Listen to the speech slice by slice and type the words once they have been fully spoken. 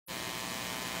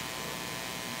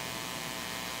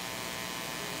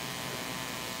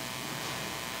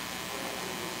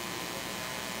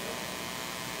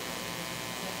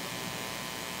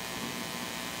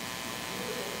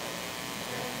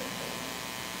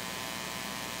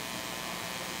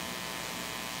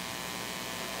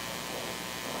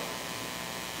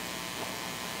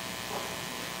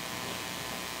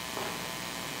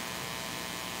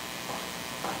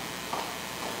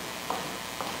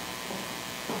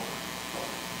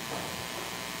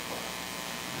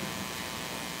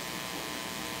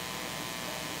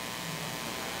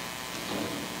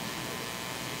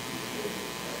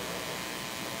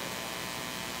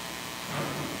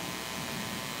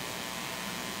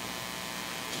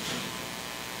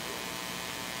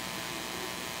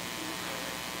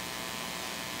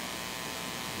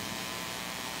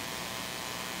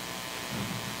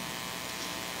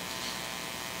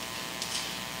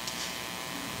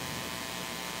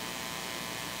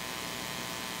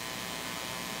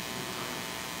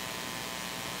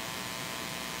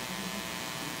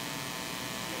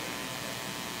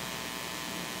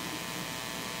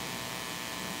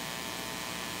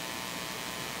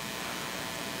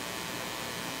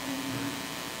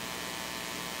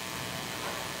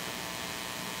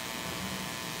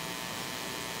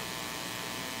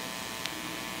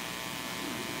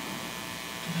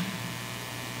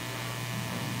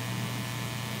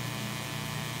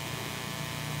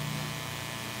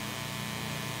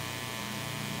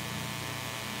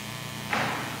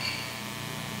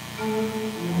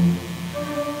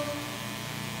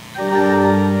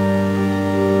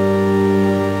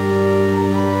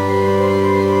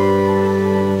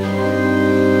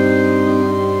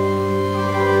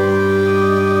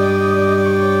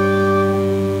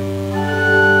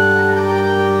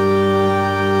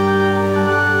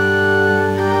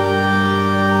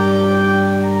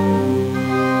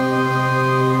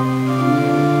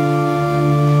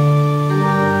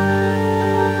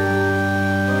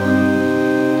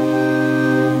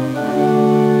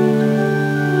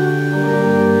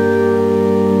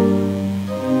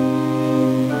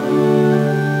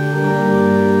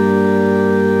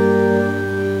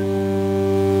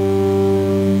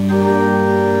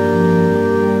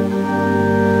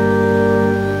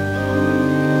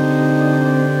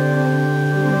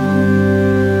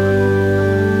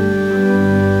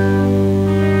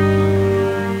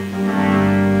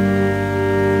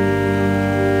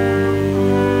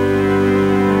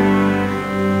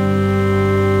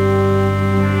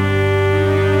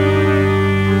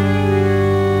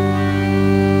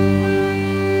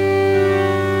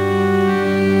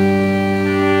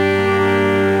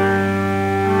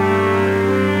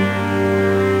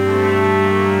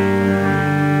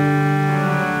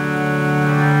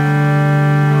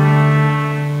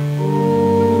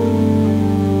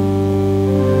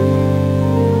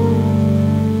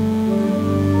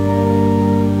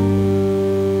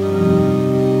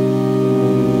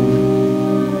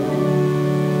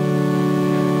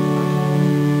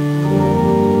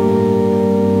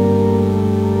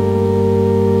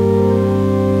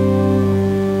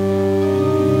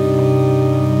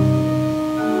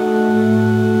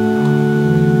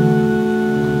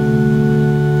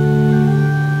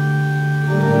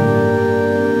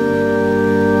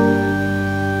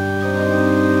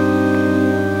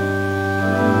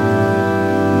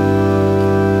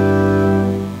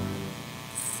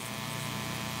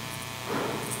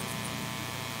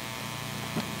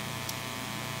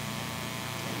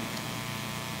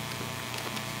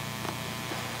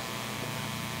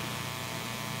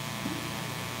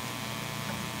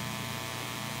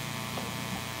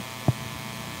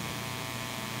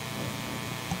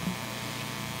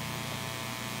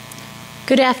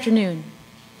Good afternoon.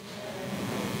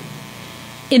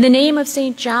 In the name of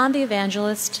St. John the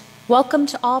Evangelist, welcome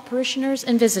to all parishioners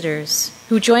and visitors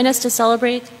who join us to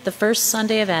celebrate the first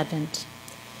Sunday of Advent.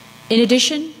 In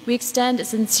addition, we extend a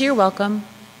sincere welcome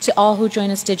to all who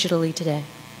join us digitally today.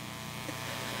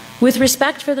 With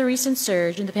respect for the recent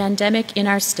surge in the pandemic in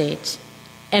our state,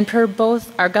 and per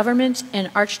both our government and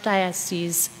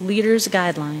archdiocese leaders'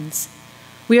 guidelines,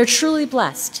 we are truly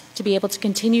blessed to be able to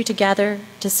continue to gather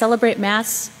to celebrate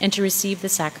Mass and to receive the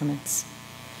sacraments.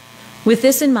 With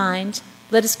this in mind,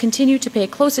 let us continue to pay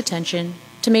close attention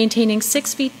to maintaining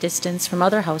 6 feet distance from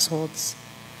other households,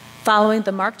 following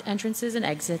the marked entrances and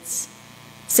exits,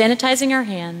 sanitizing our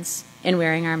hands, and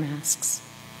wearing our masks.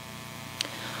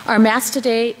 Our Mass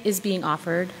today is being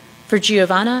offered for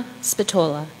Giovanna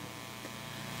Spatola.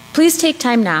 Please take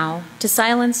time now to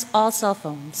silence all cell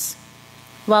phones.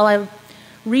 While I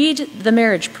read the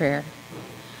marriage prayer,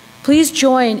 please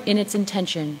join in its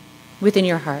intention within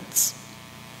your hearts.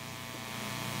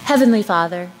 Heavenly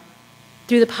Father,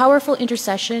 through the powerful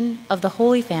intercession of the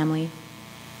Holy Family,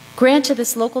 grant to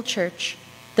this local church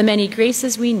the many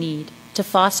graces we need to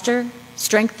foster,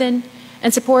 strengthen,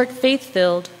 and support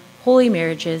faith-filled, holy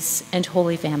marriages and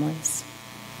holy families.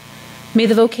 May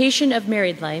the vocation of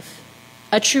married life,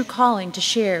 a true calling to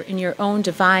share in your own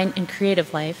divine and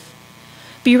creative life,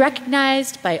 be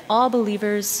recognized by all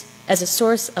believers as a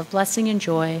source of blessing and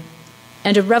joy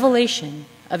and a revelation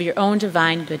of your own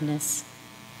divine goodness.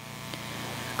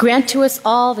 Grant to us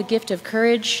all the gift of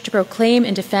courage to proclaim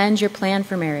and defend your plan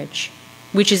for marriage,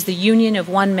 which is the union of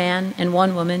one man and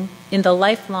one woman in the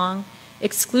lifelong,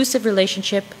 exclusive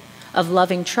relationship of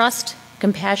loving trust,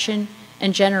 compassion,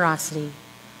 and generosity,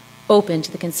 open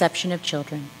to the conception of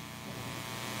children.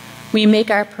 We make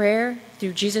our prayer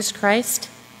through Jesus Christ.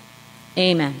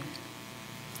 Amen.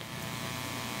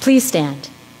 Please stand.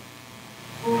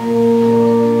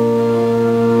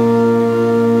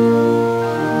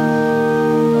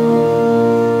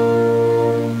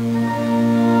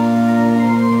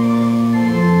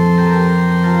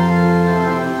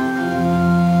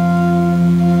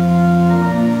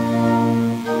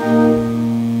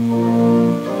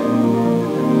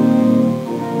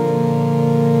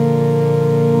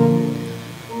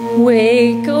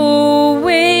 Wake,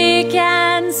 awake,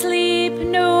 and sleep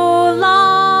no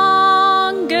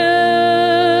longer,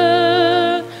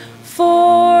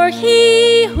 for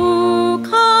he who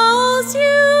calls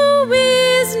you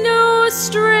is no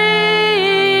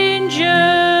stranger.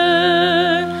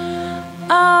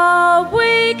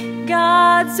 Awake,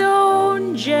 God's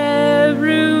own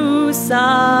Jerusalem.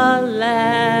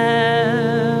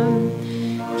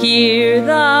 Hear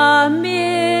the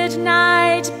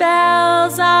midnight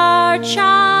bells are chiming,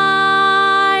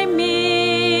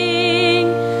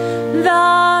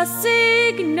 the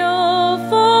signal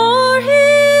for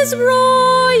his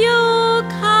royal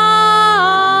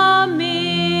coming.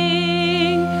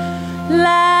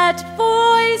 Let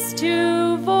voice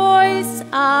to voice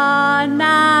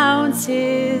announce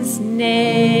his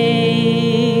name.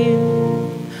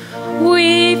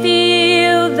 We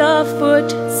feel the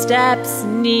footsteps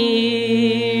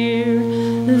near,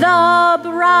 the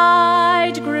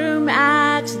bridegroom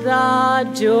at the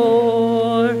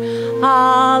door.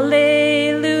 Alleluia.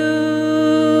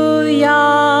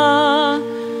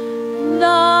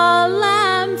 The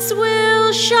lamps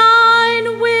will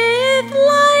shine with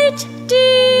light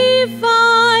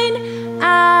divine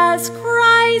as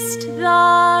Christ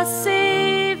the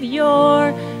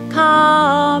Savior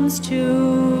comes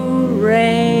to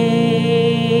reign.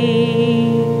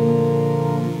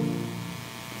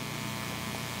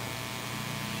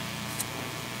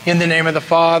 In the name of the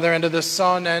Father, and of the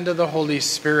Son, and of the Holy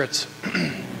Spirit.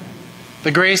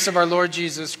 The grace of our Lord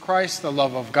Jesus Christ, the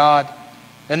love of God,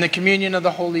 and the communion of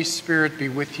the Holy Spirit be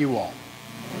with you all.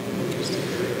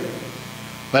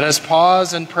 Let us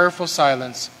pause in prayerful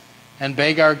silence and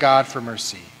beg our God for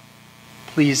mercy.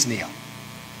 Please kneel.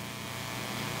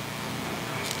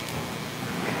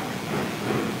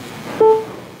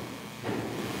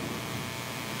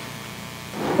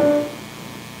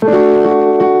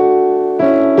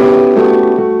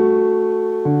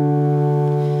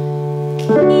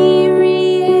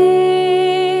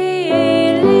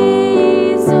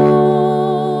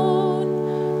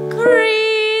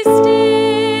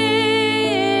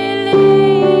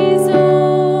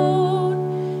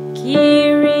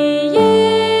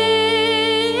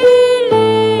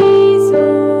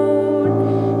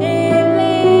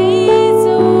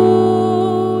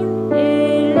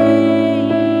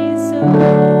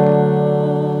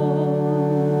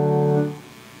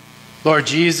 Lord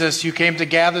Jesus, you came to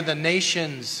gather the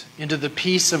nations into the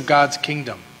peace of God's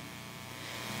kingdom.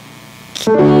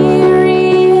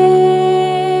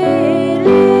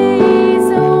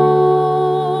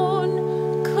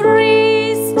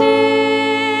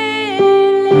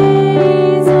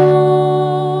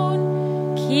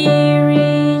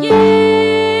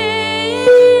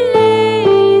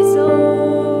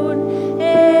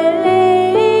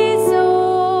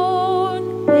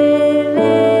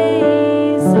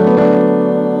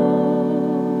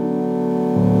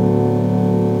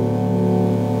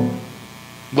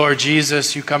 Lord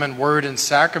Jesus, you come in word and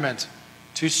sacrament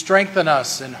to strengthen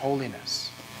us in holiness.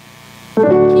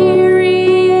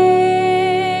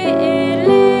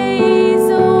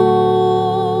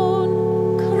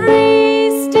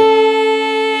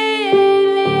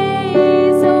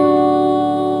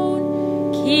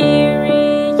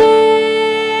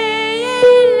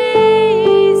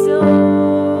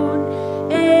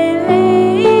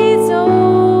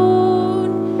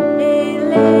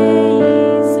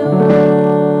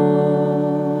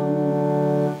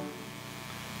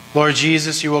 Lord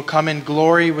Jesus, you will come in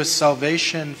glory with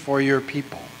salvation for your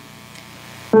people.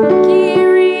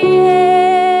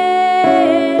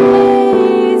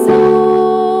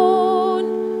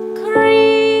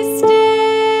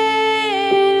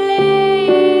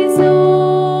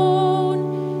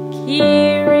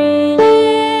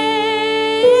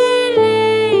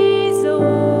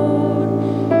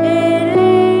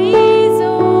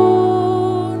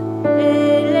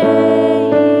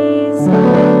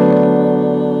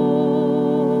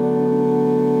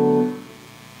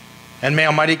 And may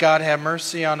Almighty God have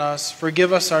mercy on us,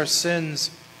 forgive us our sins,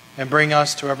 and bring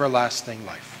us to everlasting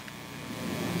life.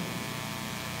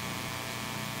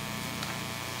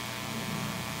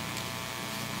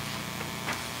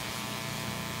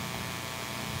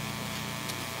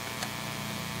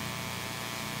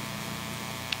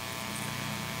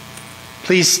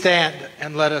 Please stand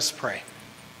and let us pray.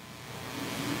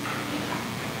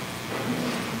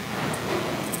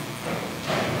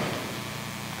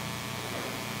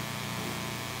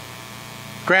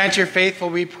 Grant your faithful,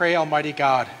 we pray, Almighty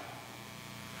God,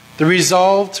 the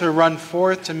resolve to run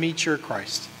forth to meet your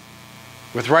Christ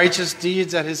with righteous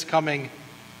deeds at his coming,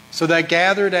 so that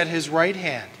gathered at his right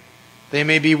hand they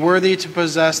may be worthy to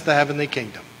possess the heavenly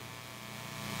kingdom.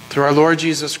 Through our Lord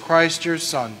Jesus Christ, your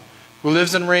Son, who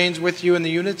lives and reigns with you in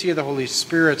the unity of the Holy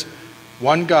Spirit,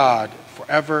 one God,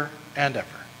 forever and ever.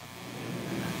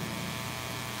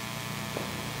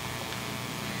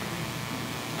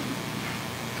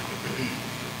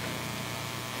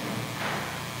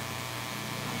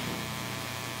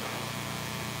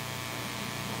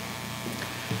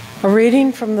 A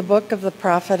reading from the book of the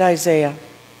prophet Isaiah.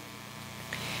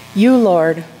 You,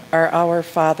 Lord, are our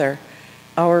Father,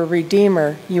 our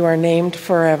Redeemer, you are named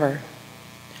forever.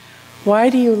 Why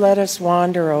do you let us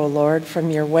wander, O Lord, from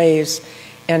your ways,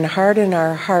 and harden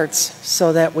our hearts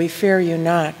so that we fear you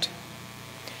not?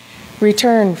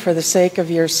 Return for the sake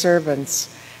of your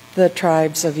servants, the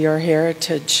tribes of your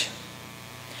heritage.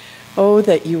 Oh,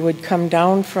 that you would come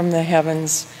down from the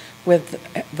heavens with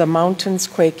the mountains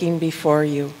quaking before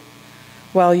you,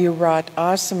 while you wrought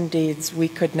awesome deeds we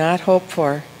could not hope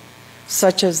for,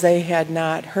 such as they had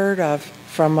not heard of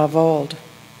from of old.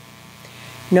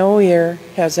 No ear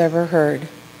has ever heard,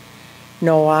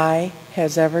 no eye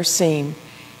has ever seen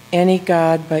any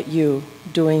God but you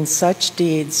doing such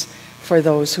deeds for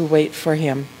those who wait for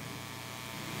him.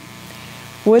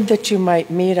 Would that you might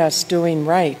meet us doing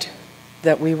right,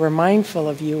 that we were mindful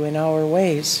of you in our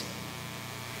ways.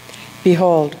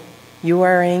 Behold, you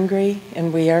are angry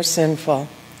and we are sinful.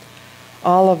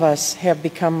 All of us have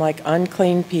become like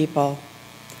unclean people.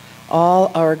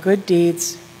 All our good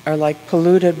deeds are like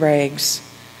polluted rags.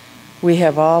 We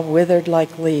have all withered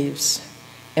like leaves,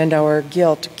 and our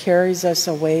guilt carries us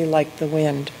away like the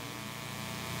wind.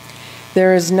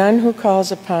 There is none who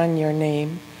calls upon your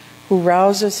name, who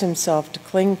rouses himself to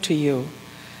cling to you,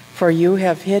 for you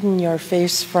have hidden your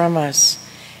face from us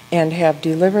and have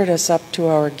delivered us up to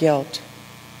our guilt.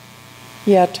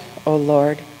 Yet, O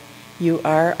Lord, you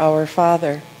are our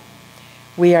Father.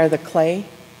 We are the clay,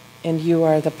 and you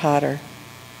are the potter.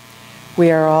 We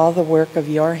are all the work of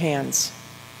your hands.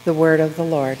 The word of the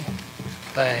Lord.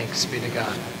 Thanks be to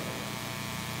God.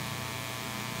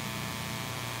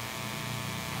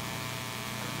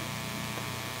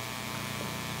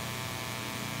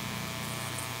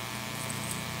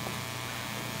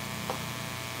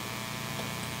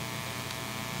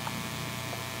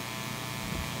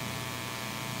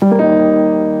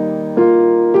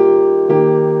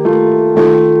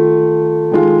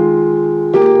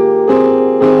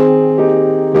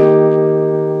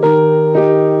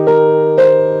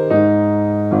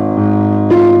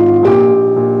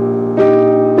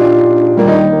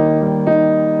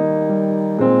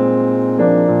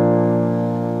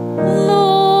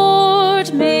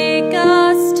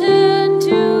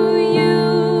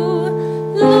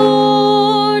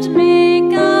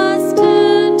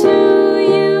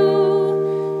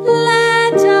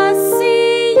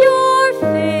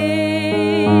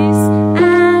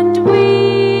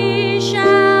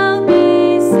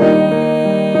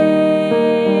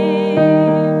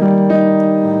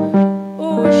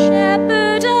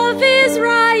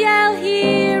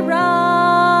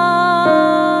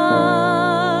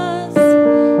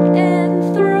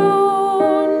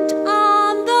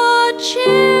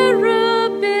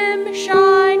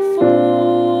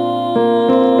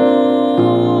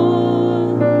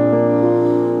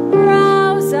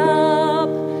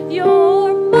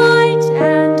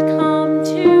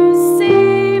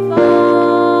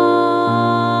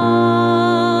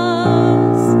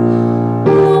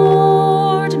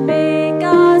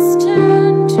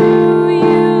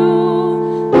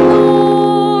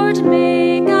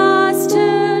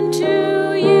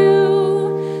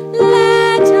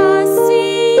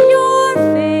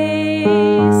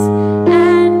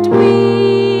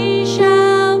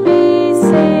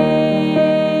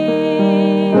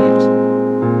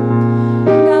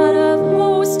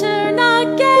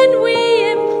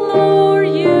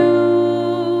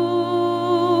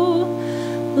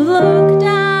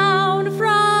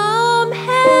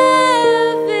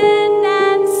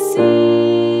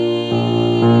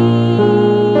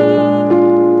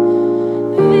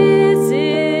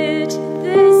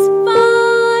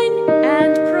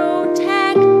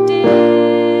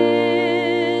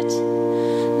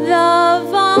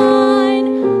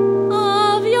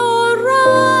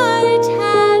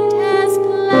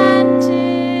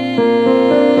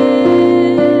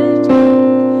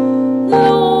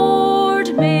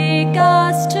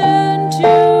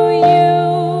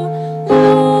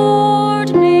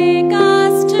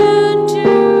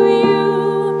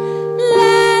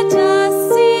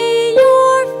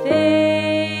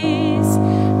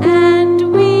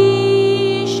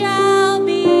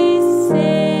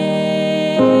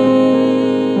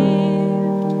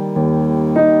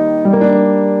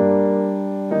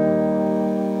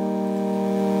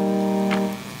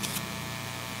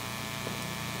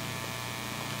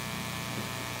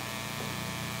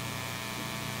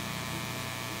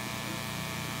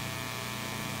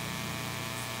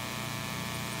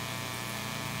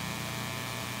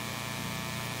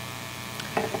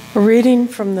 A reading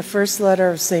from the first letter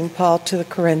of St. Paul to the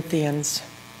Corinthians.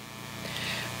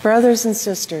 Brothers and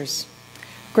sisters,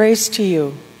 grace to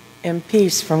you and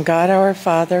peace from God our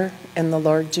Father and the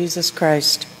Lord Jesus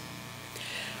Christ.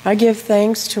 I give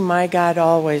thanks to my God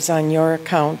always on your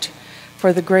account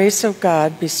for the grace of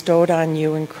God bestowed on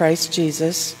you in Christ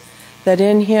Jesus, that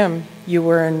in him you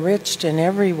were enriched in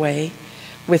every way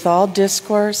with all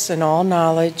discourse and all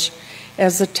knowledge,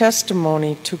 as the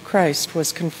testimony to Christ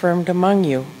was confirmed among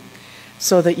you,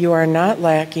 so that you are not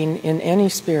lacking in any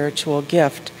spiritual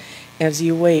gift as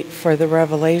you wait for the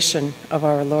revelation of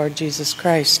our Lord Jesus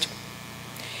Christ.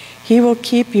 He will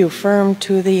keep you firm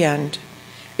to the end,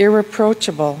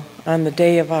 irreproachable on the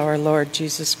day of our Lord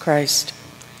Jesus Christ.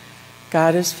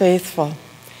 God is faithful,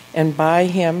 and by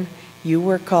him you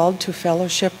were called to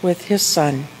fellowship with his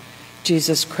Son,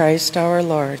 Jesus Christ our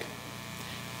Lord.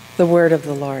 The word of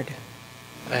the Lord.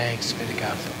 Thanks be to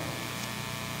God.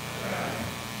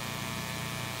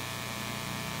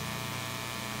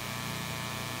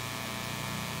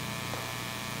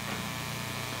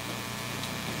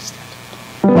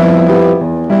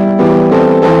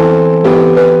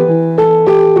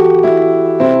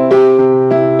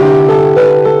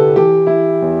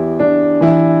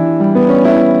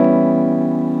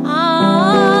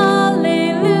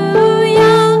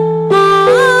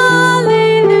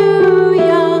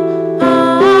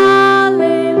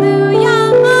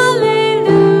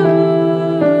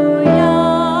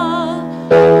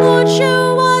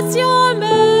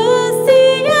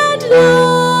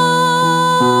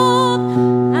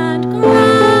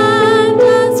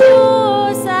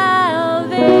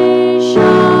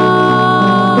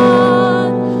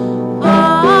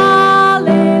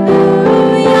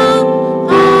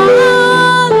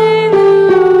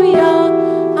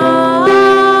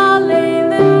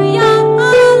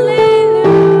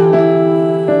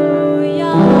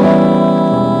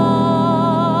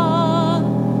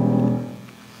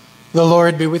 The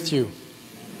Lord be with you.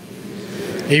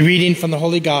 A reading from the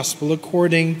Holy Gospel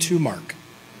according to Mark.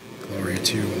 Glory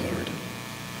to you, Lord.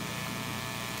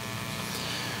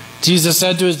 Jesus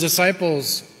said to his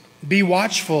disciples, "Be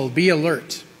watchful, be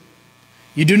alert.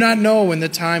 You do not know when the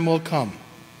time will come.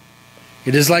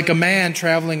 It is like a man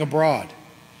traveling abroad.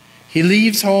 He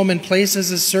leaves home and places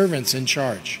his servants in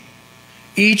charge,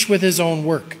 each with his own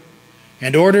work,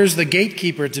 and orders the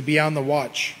gatekeeper to be on the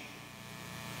watch.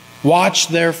 Watch,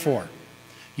 therefore.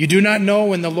 You do not know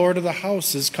when the Lord of the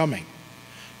house is coming,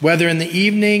 whether in the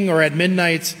evening or at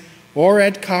midnight or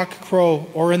at cock-crow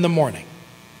or in the morning.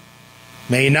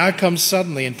 May he not come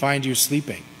suddenly and find you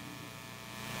sleeping.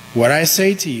 What I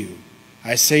say to you,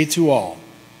 I say to all,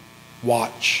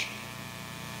 watch."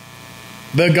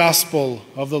 The Gospel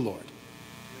of the Lord.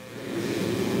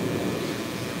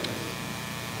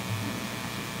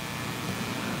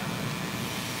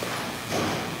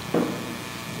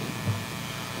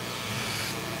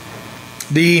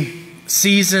 The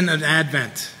season of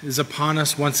Advent is upon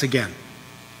us once again.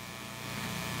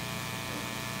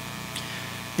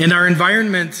 And our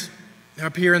environment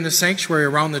up here in the sanctuary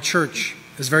around the church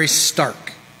is very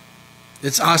stark.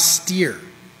 It's austere.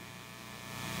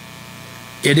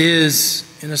 It is,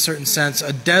 in a certain sense,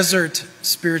 a desert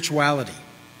spirituality.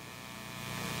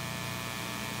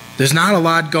 There's not a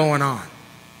lot going on.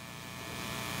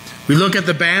 We look at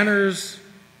the banners,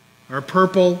 are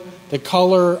purple, the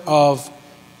color of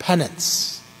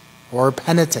penance or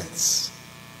penitence,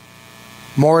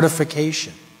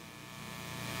 mortification.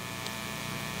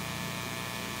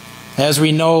 As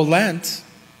we know, Lent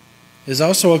is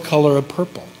also a color of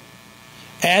purple.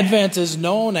 Advent is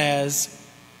known as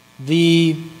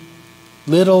the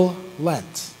Little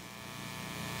Lent.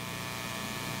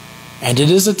 And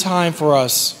it is a time for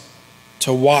us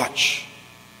to watch,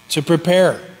 to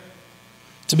prepare,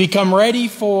 to become ready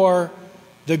for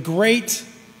the great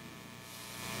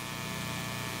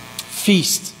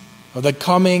feast of the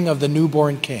coming of the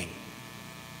newborn King.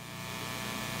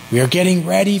 We are getting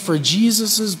ready for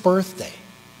Jesus' birthday.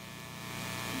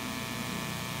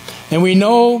 And we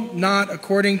know not,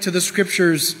 according to the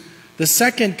Scriptures, the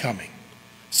second coming.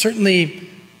 Certainly,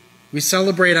 we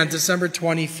celebrate on December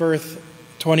 25th,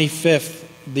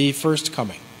 the first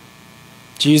coming.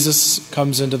 Jesus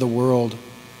comes into the world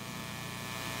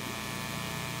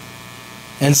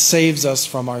and saves us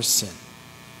from our sin.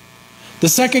 The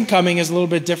second coming is a little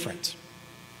bit different.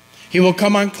 He will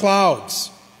come on clouds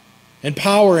in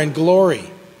power and glory.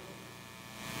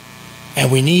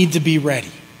 And we need to be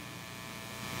ready.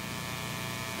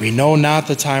 We know not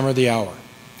the time or the hour.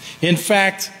 In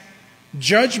fact,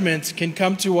 judgment can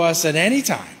come to us at any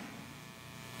time.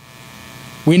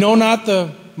 We know not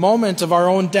the moment of our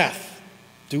own death,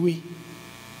 do we?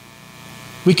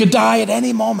 We could die at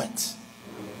any moment.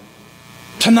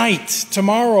 Tonight,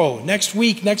 tomorrow, next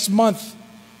week, next month,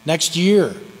 next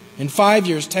year, in 5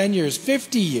 years, 10 years,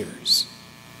 50 years.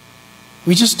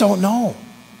 We just don't know.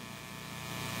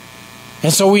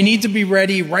 And so we need to be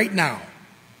ready right now.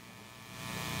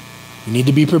 We need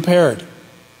to be prepared.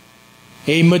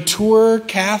 A mature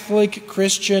Catholic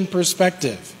Christian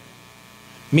perspective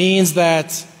means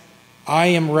that I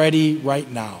am ready right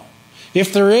now.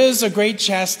 If there is a great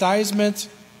chastisement,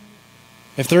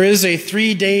 if there is a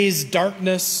 3 days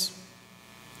darkness,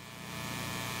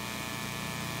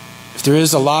 if there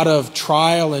is a lot of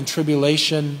trial and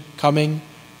tribulation coming,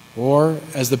 or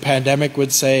as the pandemic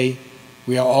would say,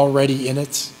 we are already in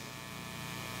it,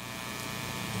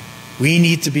 we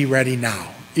need to be ready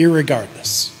now,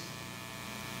 irregardless.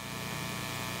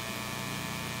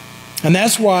 And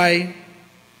that's why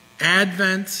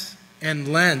Advent and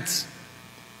Lent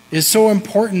is so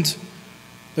important,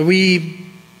 that we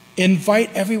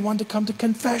invite everyone to come to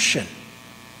confession.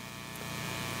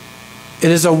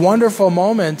 It is a wonderful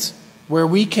moment where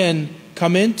we can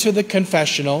come into the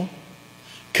confessional,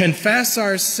 confess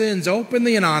our sins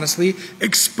openly and honestly,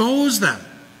 expose them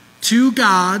to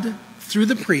God through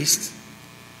the priest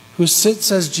who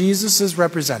sits as Jesus'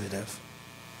 representative.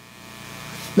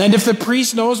 And if the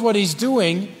priest knows what he's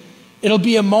doing, it'll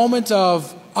be a moment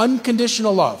of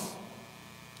unconditional love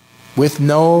with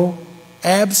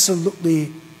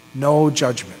absolutely no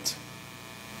judgment.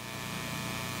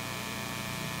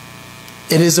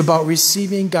 It is about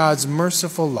receiving God's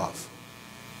merciful love,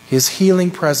 His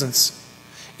healing presence,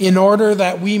 in order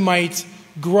that we might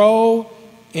grow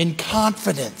in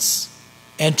confidence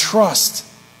and trust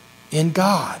in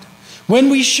God. When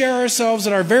we share ourselves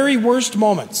at our very worst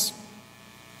moments,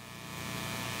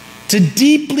 to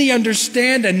deeply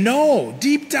understand and know,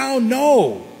 deep down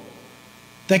know,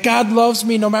 that God loves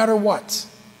me no matter what,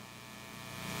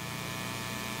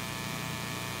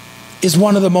 is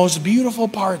one of the most beautiful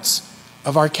parts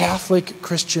of our Catholic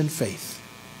Christian faith.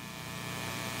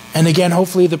 And again,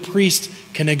 hopefully the priest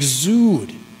can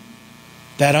exude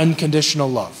that unconditional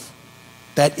love,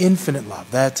 that infinite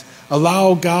love, that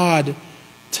allow God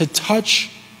to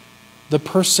touch the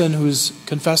person who's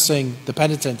confessing, the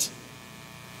penitent,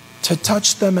 to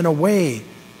touch them in a way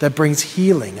that brings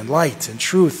healing and light and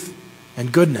truth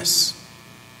and goodness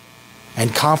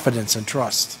and confidence and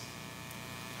trust.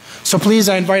 So please,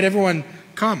 I invite everyone,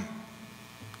 come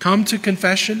to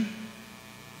confession.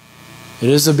 It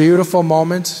is a beautiful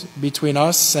moment between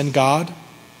us and God.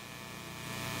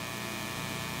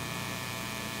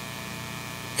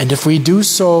 And if we do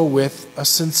so with a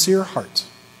sincere heart,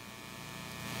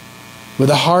 with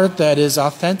a heart that is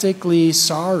authentically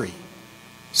sorrowful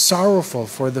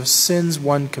for the sins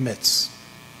one commits,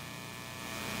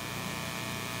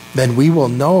 then we will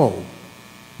know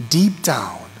deep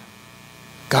down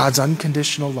God's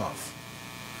unconditional love,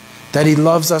 that He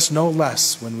loves us no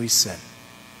less when we sin.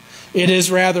 It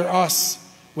is rather us,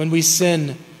 when we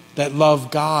sin, that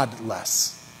love God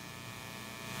less.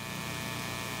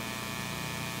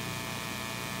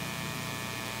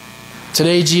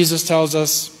 Today, Jesus tells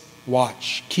us,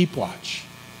 watch, keep watch.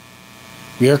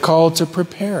 We are called to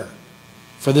prepare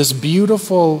for this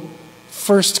beautiful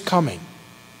first coming,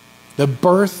 the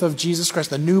birth of Jesus Christ,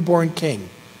 the newborn King,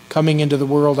 coming into the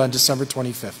world on December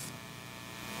 25th.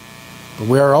 But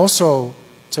we are also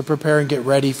to prepare and get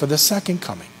ready for the second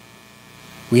coming.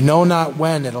 We know not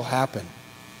when it'll happen.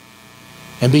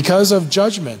 And because of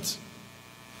judgment,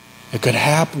 it could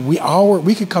happen.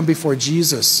 We could come before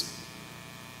Jesus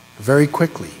very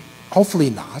quickly. Hopefully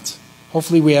not.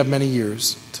 Hopefully we have many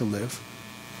years to live.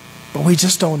 But we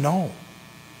just don't know.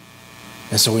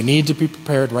 And so we need to be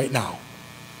prepared right now.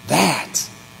 That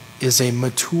is a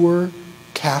mature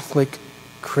Catholic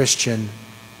Christian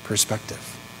perspective.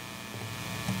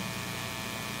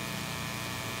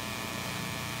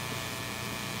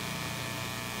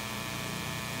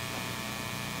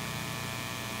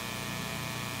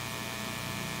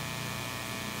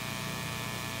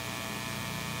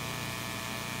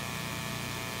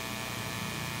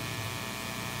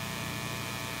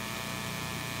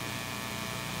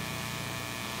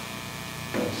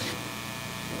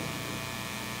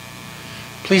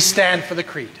 Please stand for the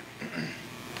creed.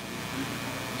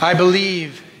 I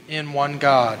believe in one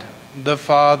God, the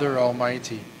Father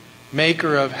Almighty,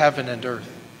 maker of heaven and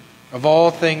earth, of all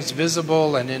things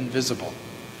visible and invisible.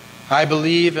 I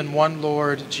believe in one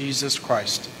Lord Jesus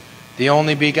Christ, the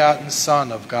only begotten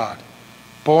Son of God,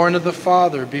 born of the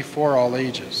Father before all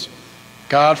ages,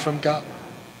 God from God,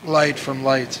 light from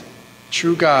light,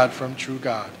 true God from true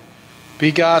God,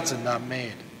 begotten, not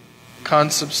made,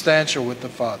 consubstantial with the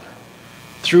Father.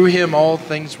 Through him all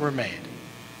things were made.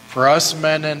 For us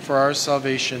men and for our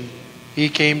salvation, he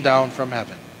came down from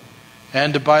heaven.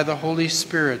 And by the Holy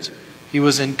Spirit, he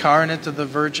was incarnate of the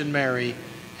Virgin Mary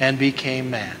and became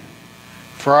man.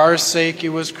 For our sake, he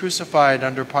was crucified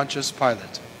under Pontius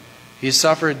Pilate. He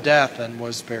suffered death and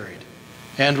was buried,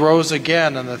 and rose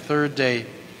again on the third day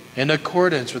in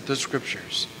accordance with the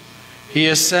Scriptures. He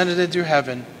ascended into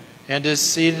heaven and is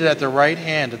seated at the right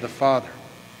hand of the Father.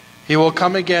 He will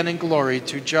come again in glory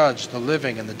to judge the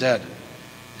living and the dead,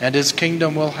 and his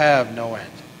kingdom will have no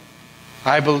end.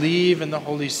 I believe in the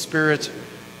Holy Spirit,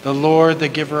 the Lord, the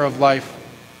giver of life,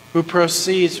 who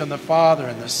proceeds from the Father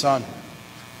and the Son,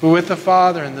 who with the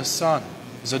Father and the Son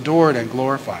is adored and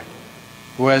glorified,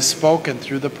 who has spoken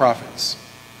through the prophets.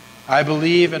 I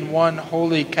believe in one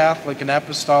holy Catholic and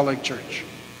Apostolic Church.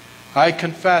 I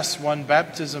confess one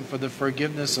baptism for the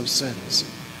forgiveness of sins,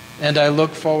 and I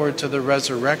look forward to the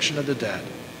resurrection of the dead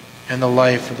and the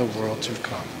life of the world to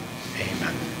come.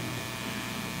 Amen.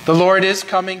 The Lord is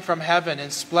coming from heaven in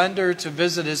splendor to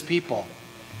visit his people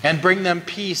and bring them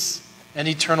peace and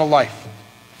eternal life.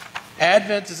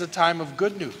 Advent is a time of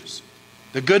good news,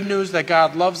 the good news that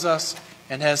God loves us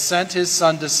and has sent his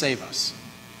Son to save us.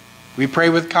 We pray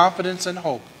with confidence and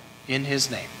hope in his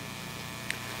name.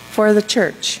 For the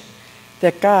Church,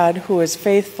 that God, who is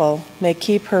faithful, may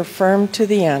keep her firm to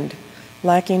the end,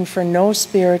 lacking for no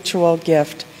spiritual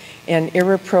gift and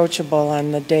irreproachable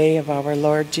on the day of our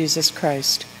Lord Jesus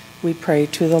Christ. We pray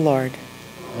to the Lord.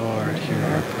 Lord, hear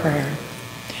our prayer.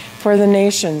 For the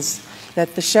nations,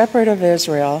 that the Shepherd of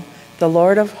Israel, the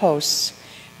Lord of hosts,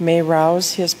 may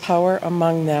rouse his power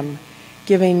among them,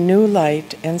 giving new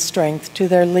light and strength to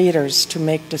their leaders to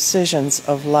make decisions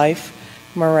of life,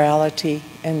 morality,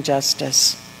 and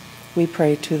justice. We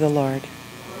pray to the Lord.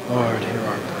 Lord, hear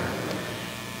our prayer.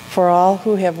 For all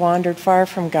who have wandered far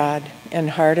from God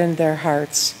and hardened their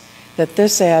hearts, that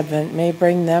this Advent may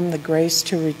bring them the grace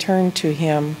to return to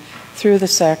him through the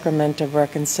sacrament of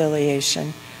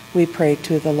reconciliation, we pray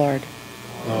to the Lord.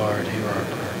 Lord, hear our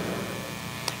prayer.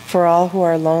 For all who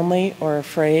are lonely or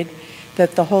afraid,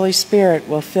 that the Holy Spirit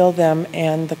will fill them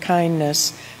and the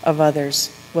kindness of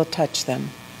others will touch them,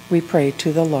 we pray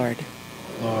to the Lord.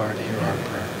 Lord, hear our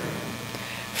prayer.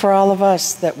 For all of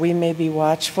us, that we may be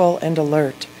watchful and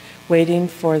alert, waiting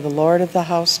for the Lord of the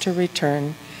house to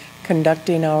return,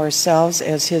 conducting ourselves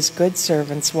as his good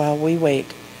servants while we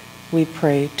wait, we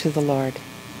pray to the Lord.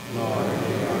 Lord,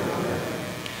 hear our prayer.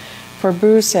 For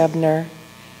Bruce Ebner,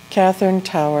 Catherine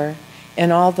Tower,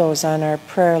 and all those on our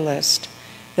prayer list,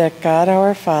 that God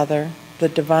our Father, the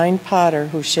divine potter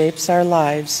who shapes our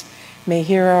lives, may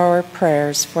hear our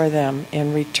prayers for them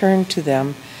and return to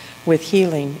them with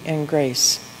healing and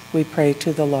grace, we pray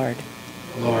to the Lord.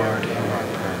 Lord, hear our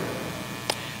prayer.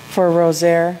 For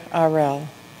Rosaire Arel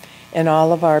and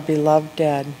all of our beloved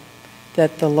dead,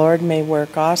 that the Lord may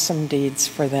work awesome deeds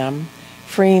for them,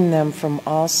 freeing them from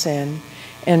all sin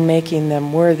and making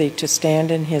them worthy to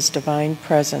stand in his divine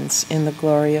presence in the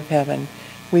glory of heaven,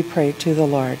 we pray to the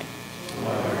Lord.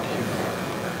 Lord, hear our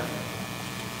prayer.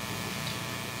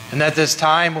 And at this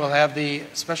time, we'll have the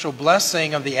special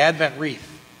blessing of the Advent wreath.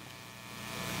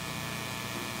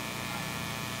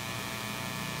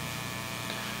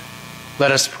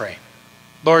 Let us pray.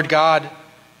 Lord God,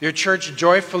 your church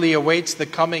joyfully awaits the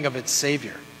coming of its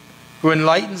Savior, who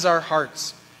enlightens our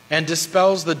hearts and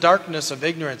dispels the darkness of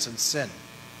ignorance and sin.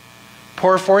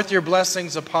 Pour forth your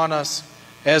blessings upon us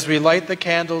as we light the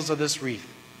candles of this wreath.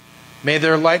 May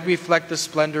their light reflect the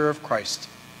splendor of Christ,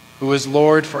 who is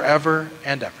Lord forever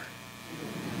and ever.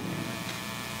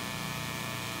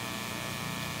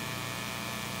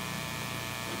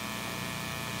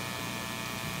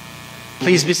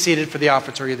 Please be seated for the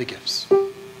offertory of the gifts.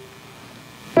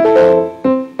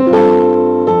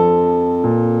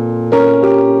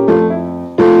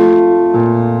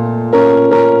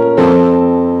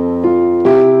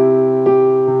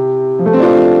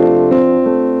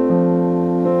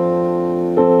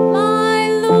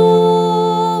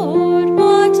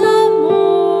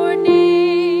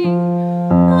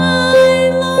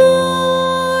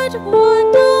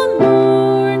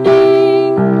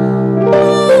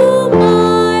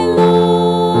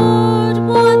 Lord,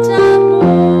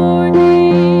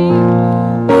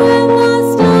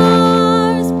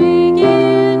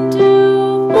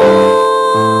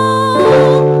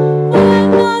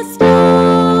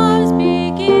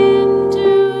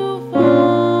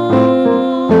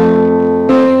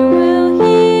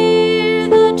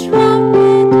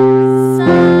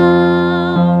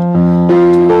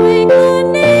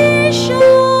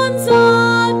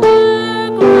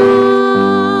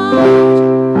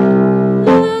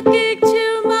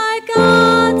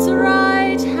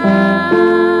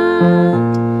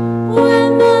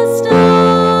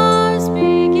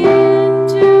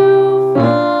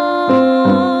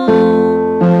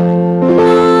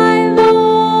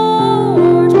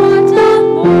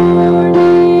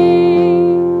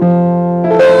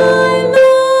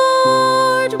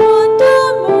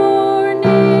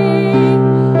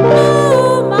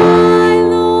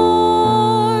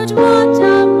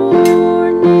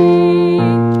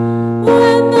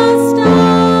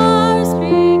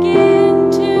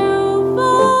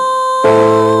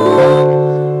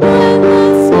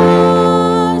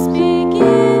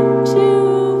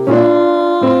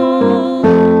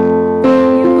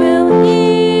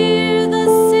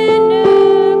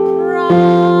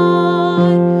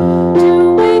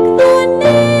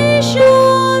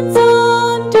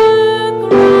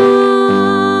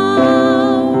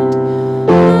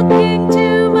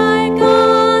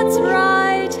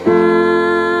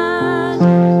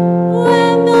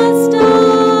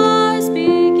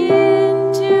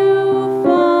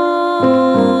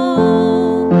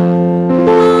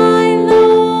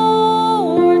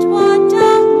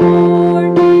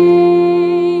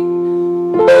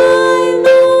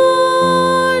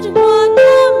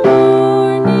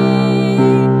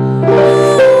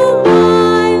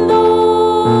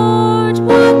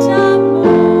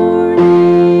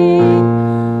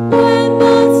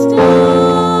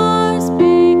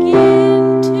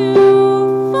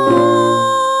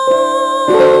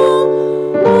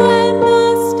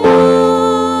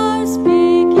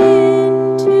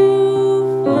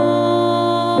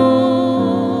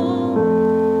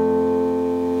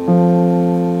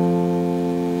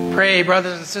 Pray,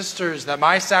 brothers and sisters, that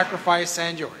my sacrifice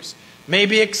and yours may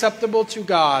be acceptable to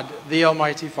God, the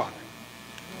Almighty Father.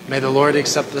 May the Lord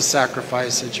accept the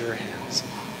sacrifice at your hands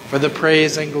for the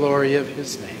praise and glory of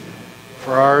his name,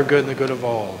 for our good and the good of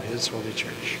all his holy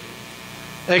church.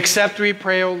 Accept, we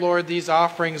pray, O Lord, these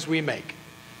offerings we make,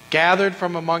 gathered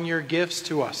from among your gifts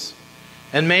to us,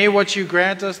 and may what you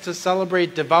grant us to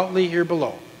celebrate devoutly here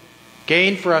below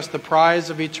gain for us the prize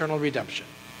of eternal redemption.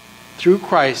 Through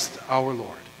Christ our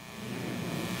Lord.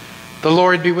 The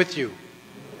Lord be with you.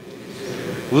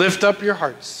 Lift up your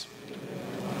hearts.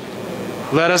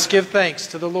 Let us give thanks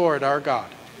to the Lord our God.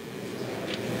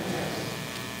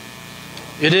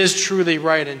 It is truly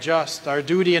right and just, our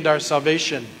duty and our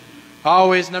salvation,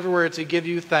 always and everywhere to give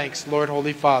you thanks, Lord,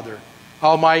 Holy Father,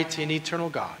 Almighty and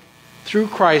eternal God, through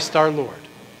Christ our Lord.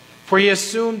 For he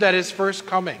assumed at his first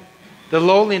coming the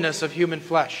lowliness of human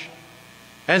flesh,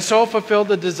 and so fulfilled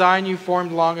the design you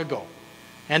formed long ago,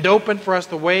 and opened for us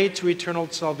the way to eternal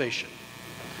salvation,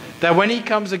 that when he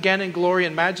comes again in glory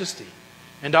and majesty,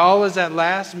 and all is at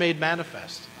last made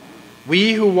manifest,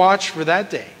 we who watch for that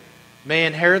day may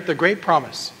inherit the great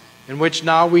promise in which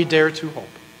now we dare to hope.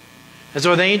 And so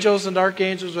with angels and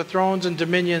archangels, with thrones and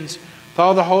dominions, with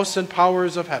all the hosts and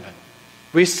powers of heaven,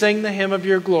 we sing the hymn of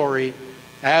your glory,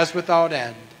 as without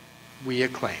end we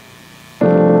acclaim.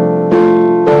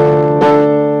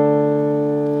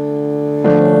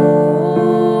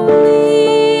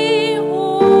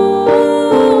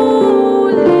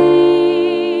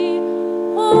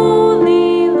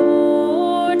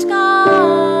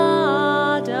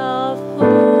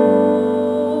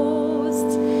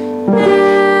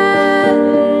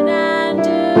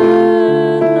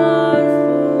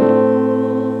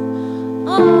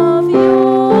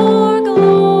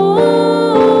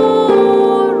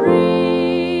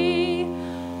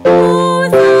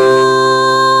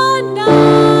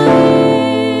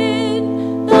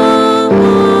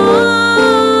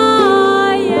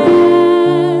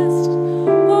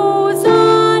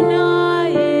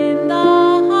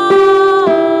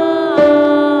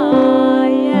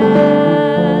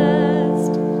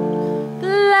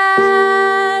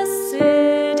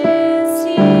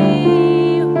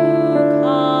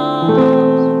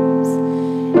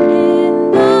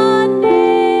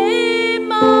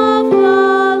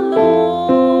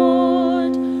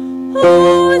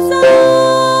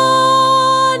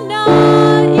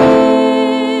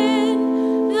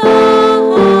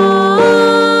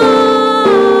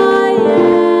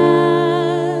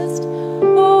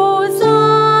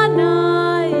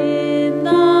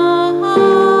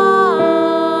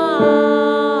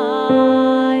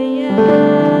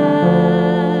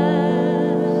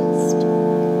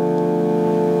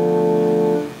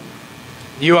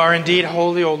 You are indeed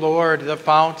holy, O Lord, the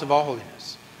fount of all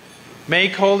holiness.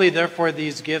 Make holy, therefore,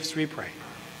 these gifts, we pray,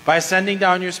 by sending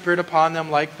down your Spirit upon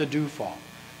them like the dewfall,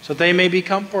 so that they may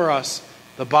become for us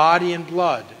the body and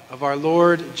blood of our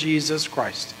Lord Jesus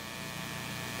Christ.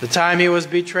 The time he was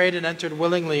betrayed and entered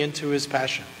willingly into his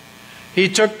passion, he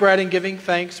took bread and giving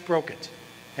thanks, broke it,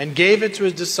 and gave it to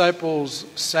his disciples,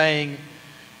 saying,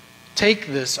 "Take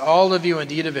this, all of you,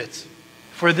 and eat of it,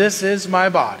 for this is my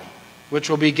body, which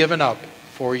will be given up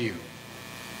for you."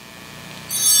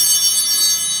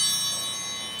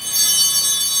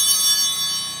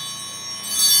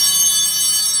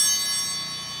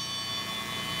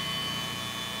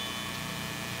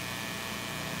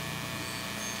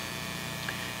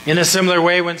 In a similar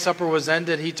way, when supper was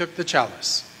ended, he took the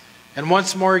chalice, and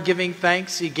once more giving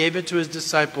thanks, he gave it to his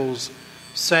disciples,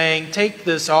 saying, "Take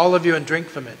this, all of you, and drink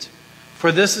from it,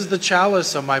 for this is the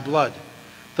chalice of my blood,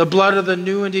 the blood of the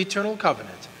new and eternal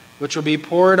covenant, which will be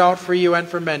poured out for you and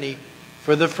for many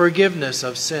for the forgiveness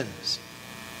of sins.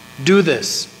 Do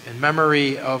this in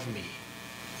memory of me."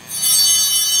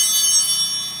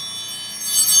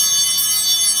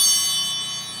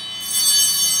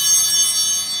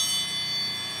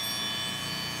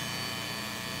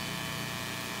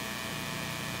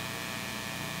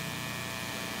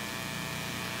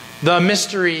 The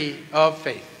mystery of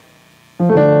faith.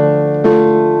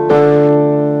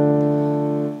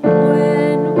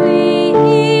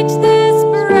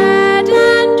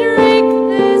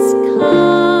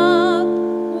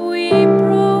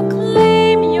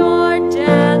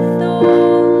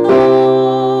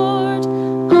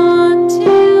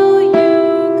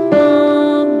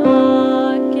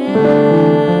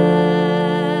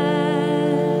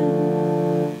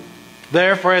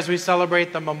 Therefore, as we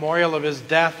celebrate the memorial of his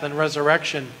death and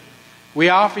resurrection, we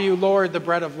offer you, Lord, the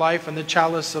bread of life and the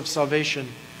chalice of salvation,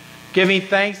 giving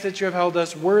thanks that you have held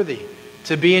us worthy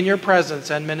to be in your presence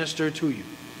and minister to you.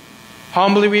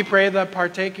 Humbly we pray that,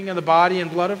 partaking of the body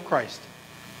and blood of Christ,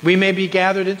 we may be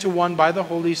gathered into one by the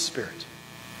Holy Spirit.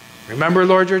 Remember,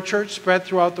 Lord, your church spread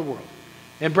throughout the world,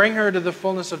 and bring her to the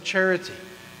fullness of charity,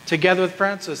 together with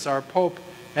Francis, our Pope,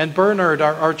 and Bernard,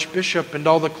 our Archbishop, and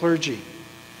all the clergy.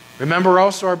 Remember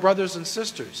also our brothers and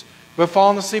sisters who have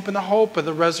fallen asleep in the hope of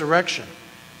the resurrection,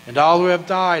 and all who have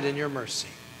died in your mercy.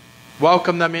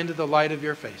 Welcome them into the light of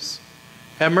your face.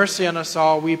 Have mercy on us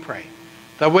all, we pray,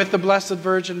 that with the Blessed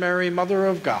Virgin Mary, Mother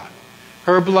of God,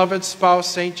 her beloved spouse,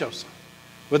 Saint Joseph,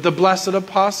 with the blessed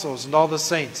apostles and all the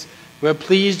saints who have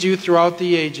pleased you throughout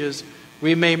the ages,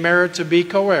 we may merit to be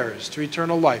co-heirs to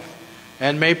eternal life,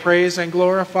 and may praise and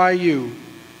glorify you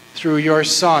through your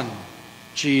Son,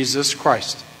 Jesus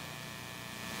Christ.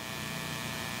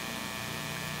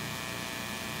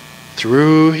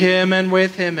 Through him and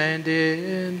with him and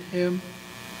in him,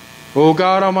 O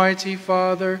God, Almighty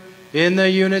Father, in the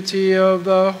unity of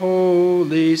the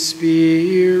Holy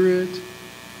Spirit,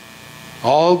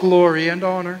 all glory and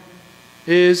honor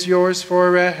is yours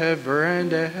forever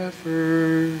and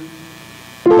ever.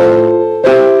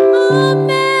 Amen.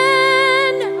 Amen.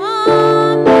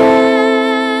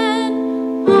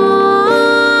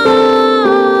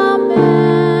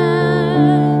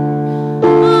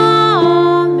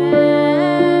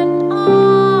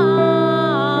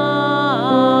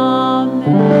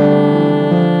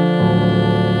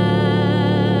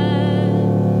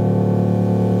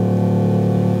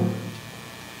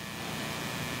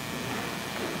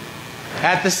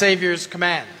 At the Savior's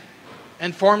command,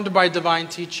 informed by divine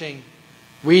teaching,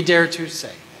 we dare to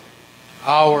say,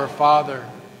 Our Father,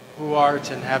 who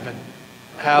art in heaven,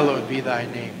 hallowed be thy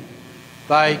name.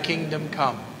 Thy kingdom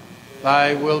come,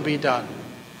 thy will be done,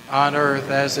 on earth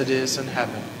as it is in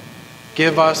heaven.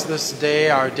 Give us this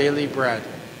day our daily bread,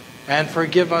 and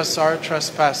forgive us our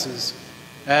trespasses,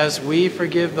 as we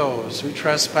forgive those who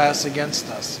trespass against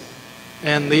us.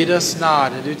 And lead us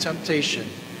not into temptation,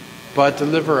 but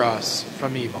deliver us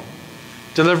from evil.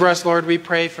 Deliver us, Lord, we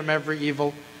pray, from every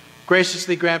evil.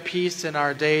 Graciously grant peace in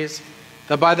our days,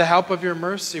 that by the help of your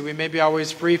mercy we may be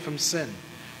always free from sin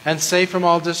and safe from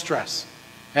all distress,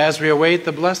 as we await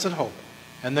the blessed hope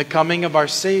and the coming of our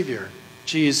Savior,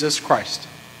 Jesus Christ.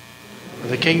 For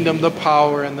the kingdom, the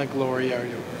power, and the glory are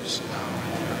yours now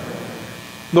and forever.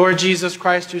 Lord Jesus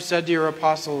Christ, who said to your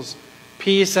apostles,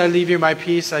 Peace I leave you, my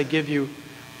peace I give you,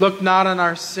 look not on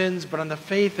our sins, but on the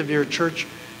faith of your church,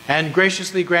 and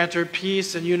graciously grant her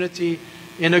peace and unity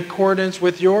in accordance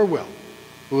with your will,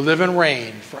 who live and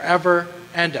reign forever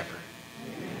and ever.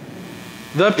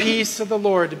 The peace of the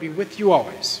Lord be with you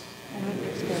always.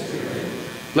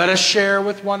 Let us share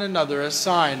with one another a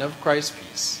sign of Christ's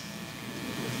peace.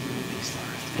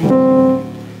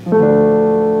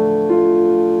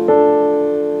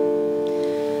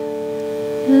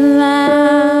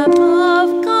 Lamb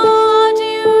of God,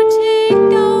 you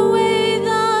take away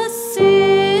the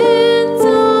sins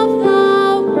of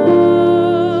the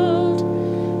world.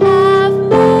 Have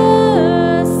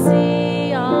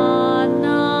mercy on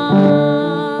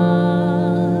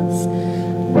us.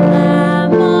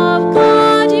 Lamb of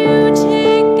God, you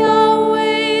take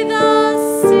away the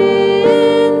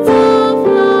sins of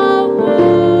the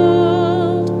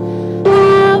world.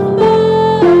 Have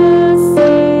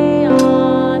mercy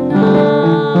on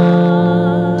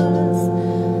us.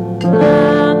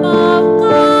 Lamb of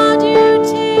God, you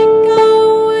take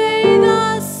away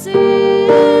the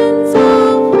sins of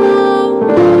the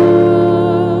world.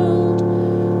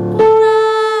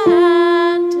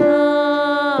 Grant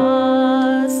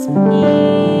us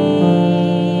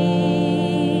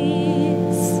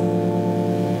peace.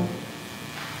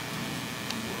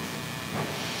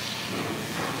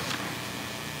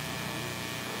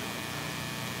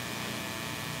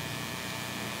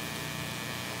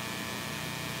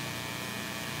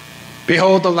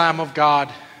 Behold the Lamb of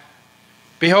God.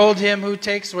 Behold him who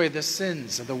takes away the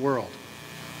sins of the world.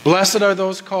 Blessed are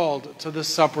those called to the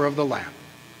supper of the Lamb.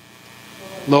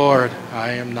 Lord,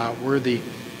 I am not worthy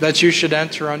that you should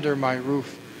enter under my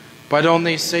roof, but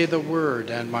only say the word,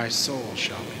 and my soul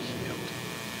shall be healed.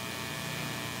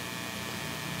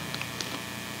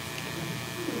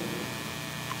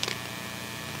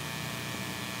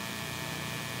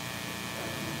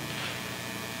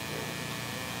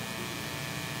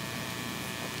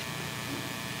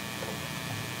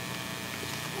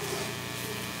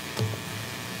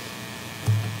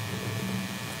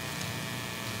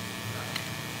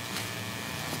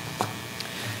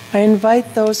 I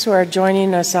invite those who are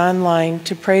joining us online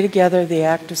to pray together the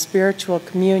act of spiritual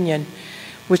communion,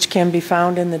 which can be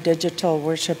found in the digital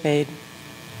worship aid.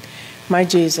 My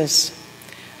Jesus,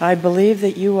 I believe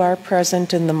that you are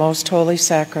present in the most holy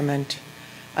sacrament.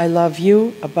 I love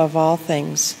you above all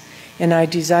things, and I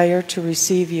desire to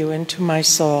receive you into my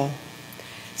soul.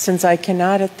 Since I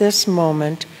cannot at this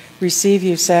moment receive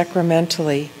you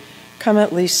sacramentally, come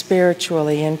at least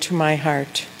spiritually into my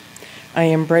heart. I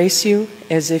embrace you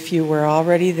as if you were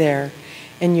already there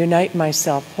and unite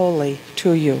myself wholly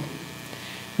to you.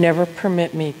 Never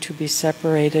permit me to be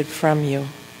separated from you.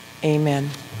 Amen.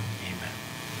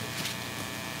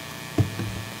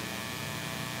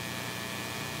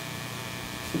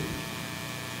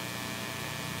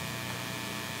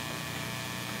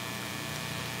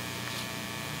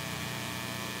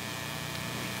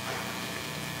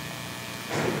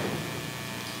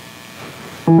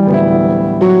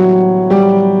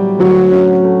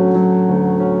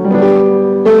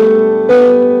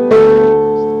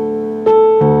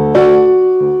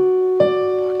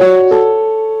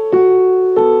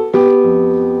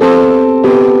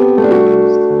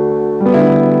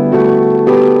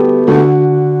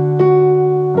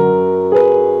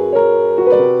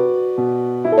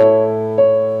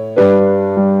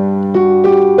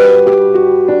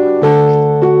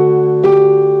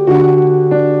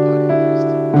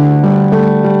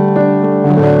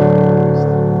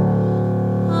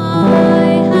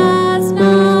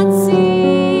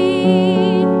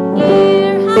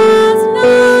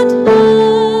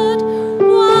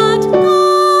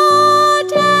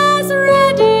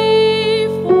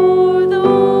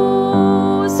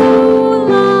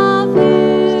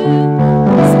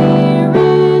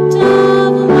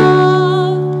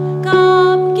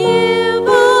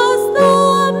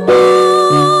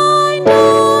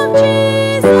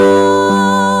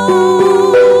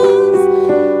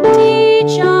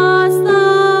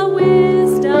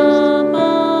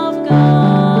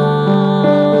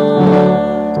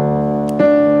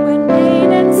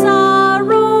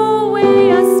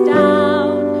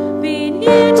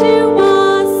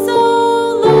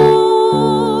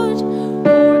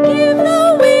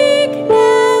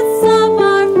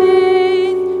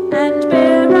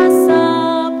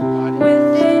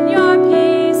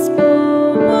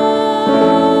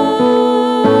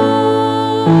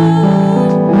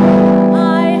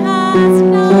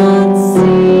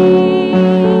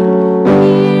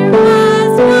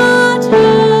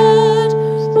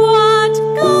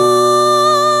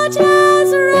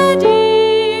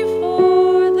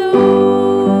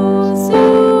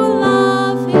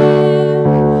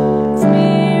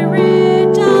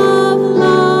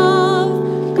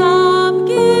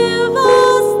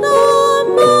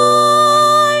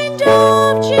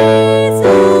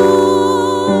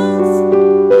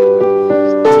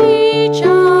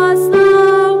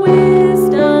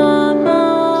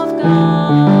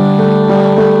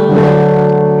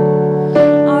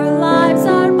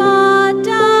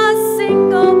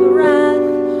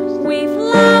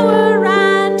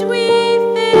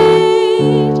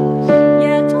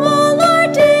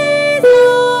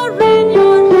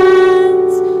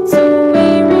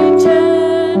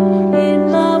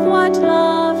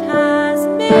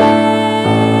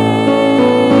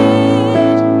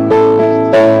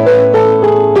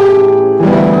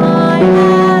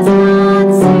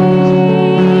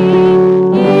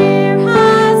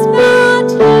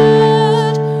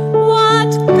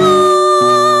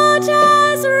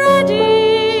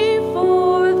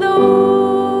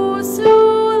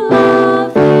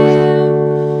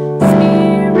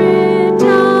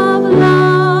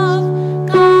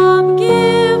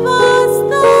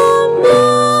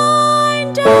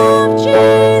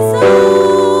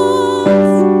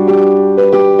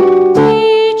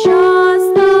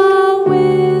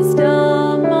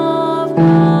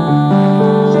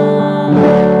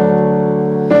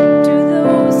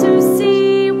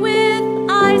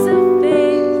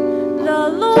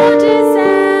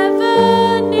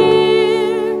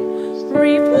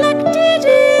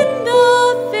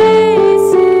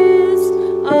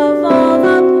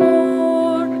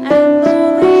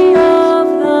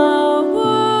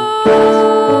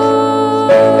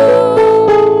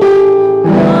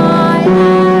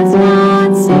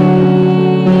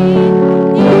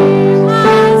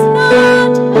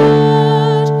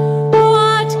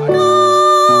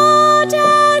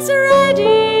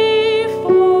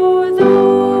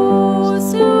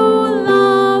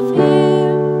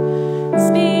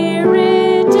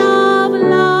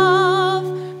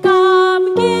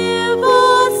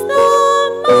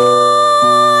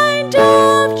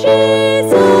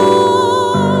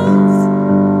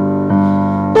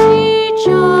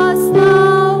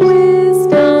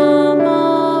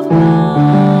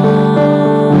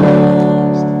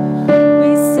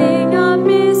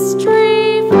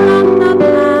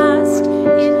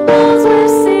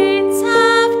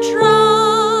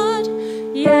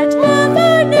 Yet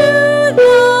ever knew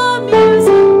the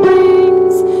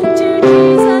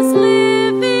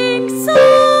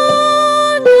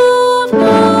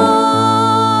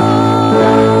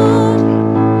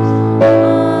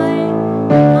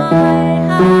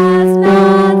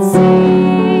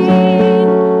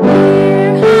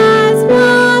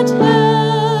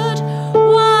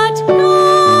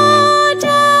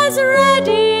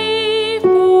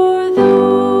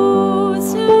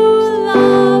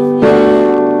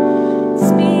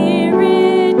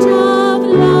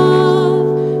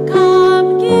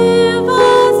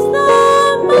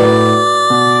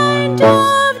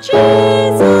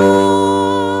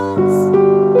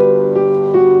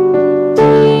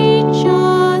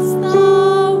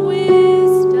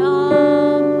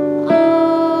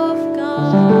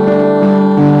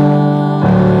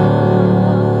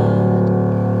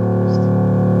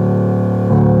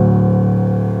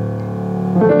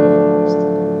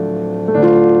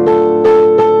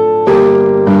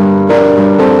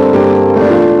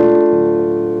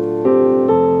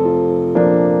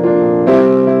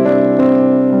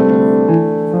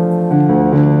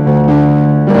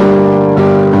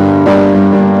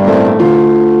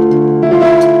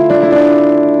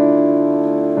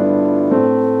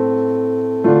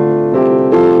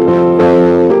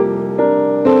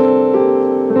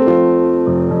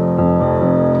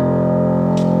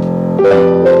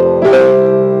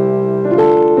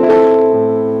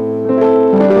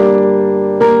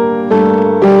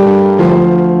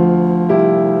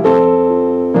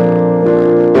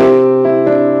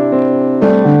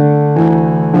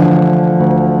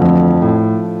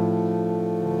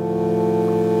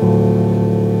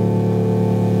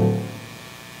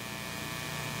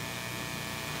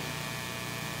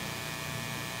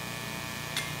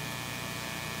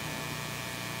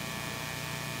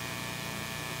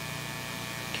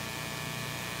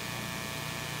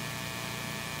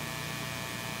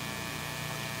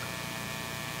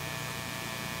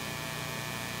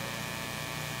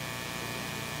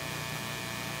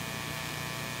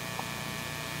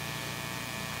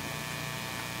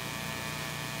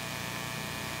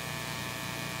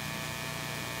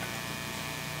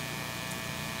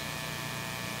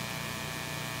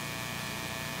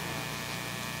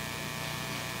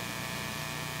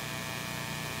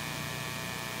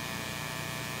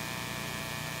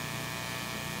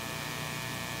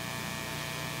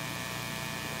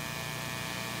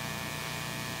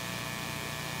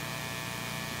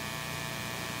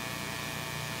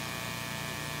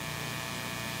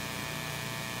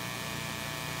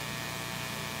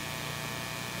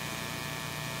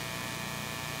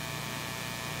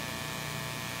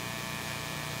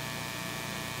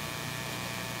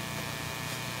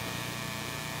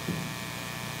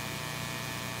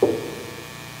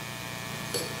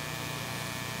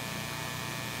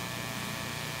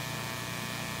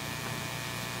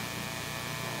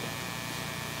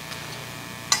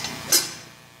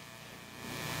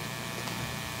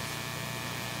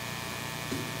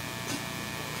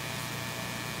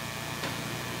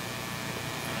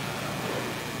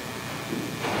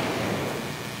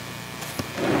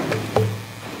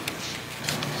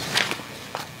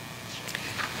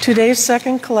Today's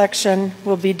second collection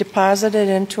will be deposited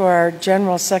into our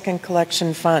general second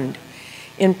collection fund.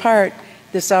 In part,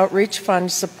 this outreach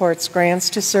fund supports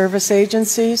grants to service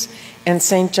agencies and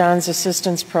St. John's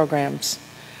assistance programs.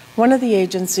 One of the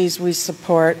agencies we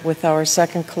support with our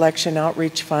second collection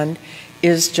outreach fund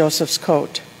is Joseph's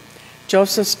Coat.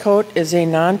 Joseph's Coat is a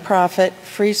nonprofit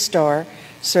free store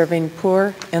serving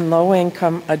poor and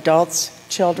low-income adults,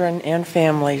 children, and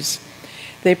families.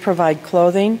 They provide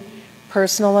clothing,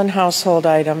 personal and household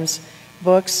items,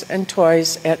 books, and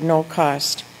toys at no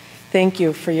cost. Thank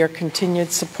you for your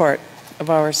continued support of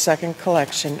our second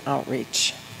collection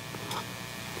outreach.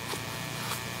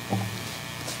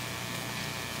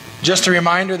 Just a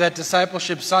reminder that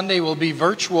Discipleship Sunday will be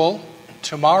virtual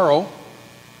tomorrow,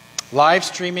 live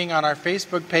streaming on our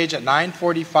Facebook page at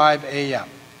 9:45 a.m.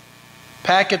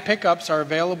 Packet pickups are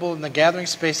available in the gathering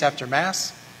space after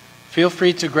Mass. Feel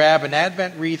free to grab an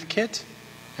Advent wreath kit,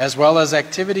 as well as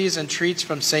activities and treats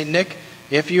from St. Nick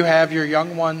if you have your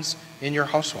young ones in your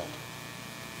household.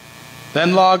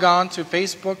 Then log on to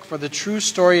Facebook for the true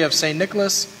story of St.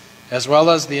 Nicholas, as well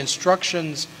as the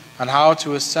instructions on how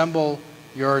to assemble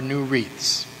your new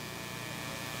wreaths.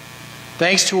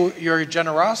 Thanks to your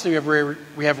generosity,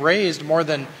 we have raised more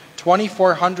than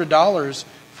 $2,400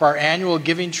 for our annual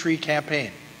Giving Tree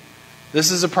campaign.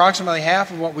 This is approximately half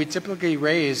of what we typically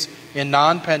raise in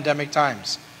non-pandemic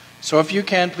times. So if you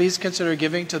can, please consider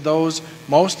giving to those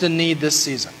most in need this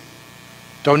season.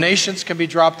 Donations can be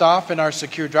dropped off in our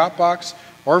secure drop box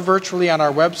or virtually on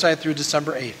our website through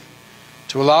December 8th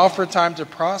to allow for time to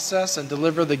process and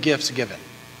deliver the gifts given.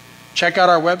 Check out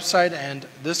our website and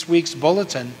this week's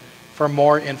bulletin for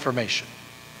more information.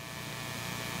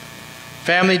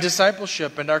 Family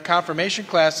discipleship and our confirmation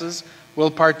classes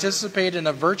will participate in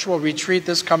a virtual retreat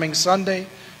this coming Sunday,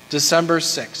 December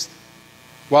 6th.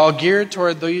 While geared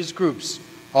toward these groups,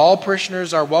 all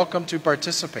parishioners are welcome to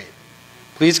participate.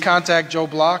 Please contact Joe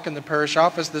Block in the parish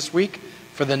office this week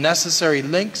for the necessary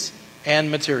links and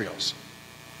materials.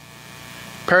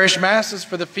 Parish Masses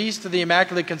for the Feast of the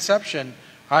Immaculate Conception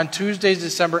on Tuesday,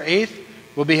 December 8th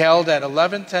will be held at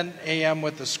 11:10 a.m.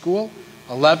 with the school,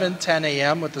 11:10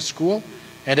 a.m. with the school,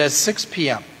 and at 6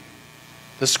 p.m.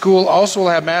 The school also will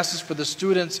have Masses for the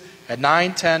students at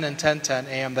 9:10 and 10:10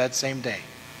 a.m. that same day.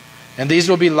 And these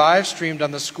will be live streamed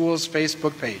on the school's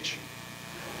Facebook page.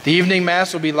 The evening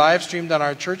Mass will be live streamed on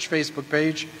our church Facebook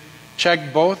page.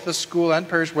 Check both the school and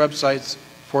parish websites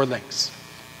for links.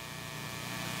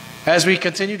 As we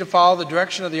continue to follow the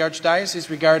direction of the Archdiocese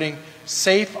regarding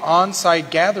safe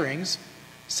on-site gatherings,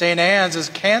 St. Anne's is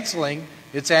canceling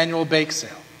its annual bake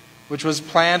sale, which was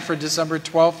planned for December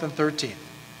 12th and 13th.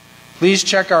 Please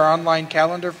check our online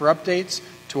calendar for updates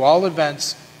to all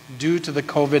events due to the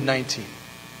COVID-19.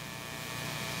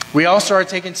 We also are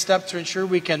taking steps to ensure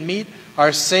we can meet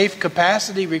our safe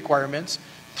capacity requirements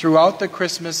throughout the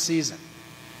Christmas season.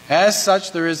 As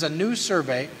such, there is a new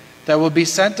survey that will be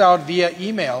sent out via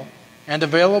email and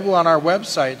available on our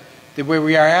website where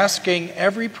we are asking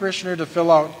every parishioner to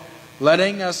fill out,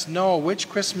 letting us know which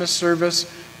Christmas service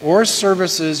or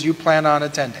services you plan on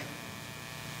attending.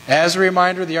 As a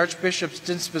reminder, the Archbishop's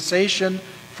dispensation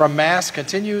from Mass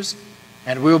continues,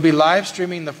 and we will be live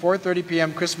streaming the 4:30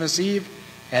 p.m. Christmas Eve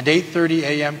and 8:30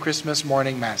 a.m. Christmas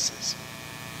morning Masses.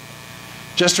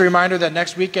 Just a reminder that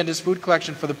next weekend is food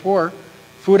collection for the poor.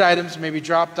 Food items may be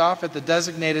dropped off at the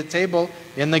designated table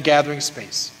in the gathering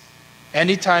space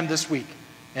anytime this week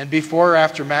and before or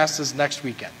after Masses next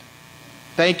weekend.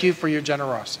 Thank you for your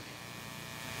generosity.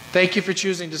 Thank you for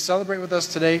choosing to celebrate with us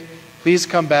today. Please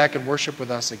come back and worship with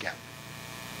us again.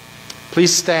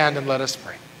 Please stand and let us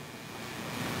pray.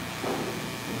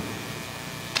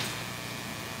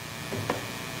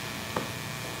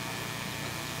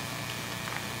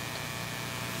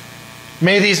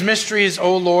 May these mysteries,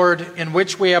 O Lord, in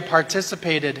which we have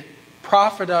participated,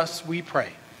 profit us, we pray.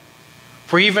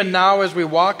 For even now, as we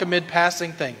walk amid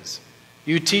passing things,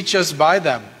 you teach us by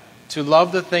them to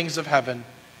love the things of heaven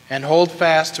and hold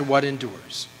fast to what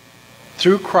endures.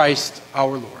 Through Christ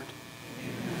our Lord.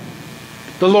 Amen.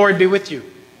 The Lord be with you.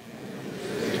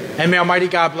 And may Almighty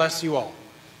God bless you all,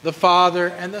 the Father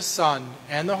and the Son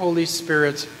and the Holy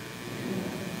Spirit.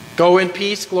 Go in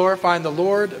peace, glorifying the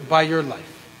Lord by your life.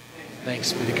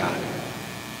 Thanks be to God.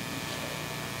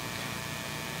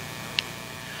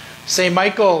 Saint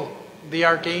Michael, the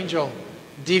Archangel,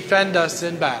 defend us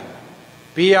in battle.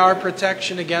 Be our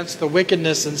protection against the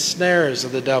wickedness and snares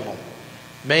of the devil.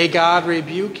 May God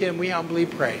rebuke him, we humbly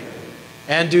pray.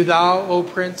 And do thou, O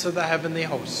Prince of the heavenly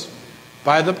hosts,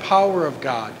 by the power of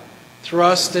God,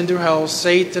 thrust into hell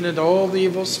Satan and all the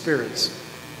evil spirits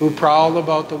who prowl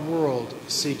about the world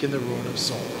seeking the ruin of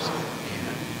souls.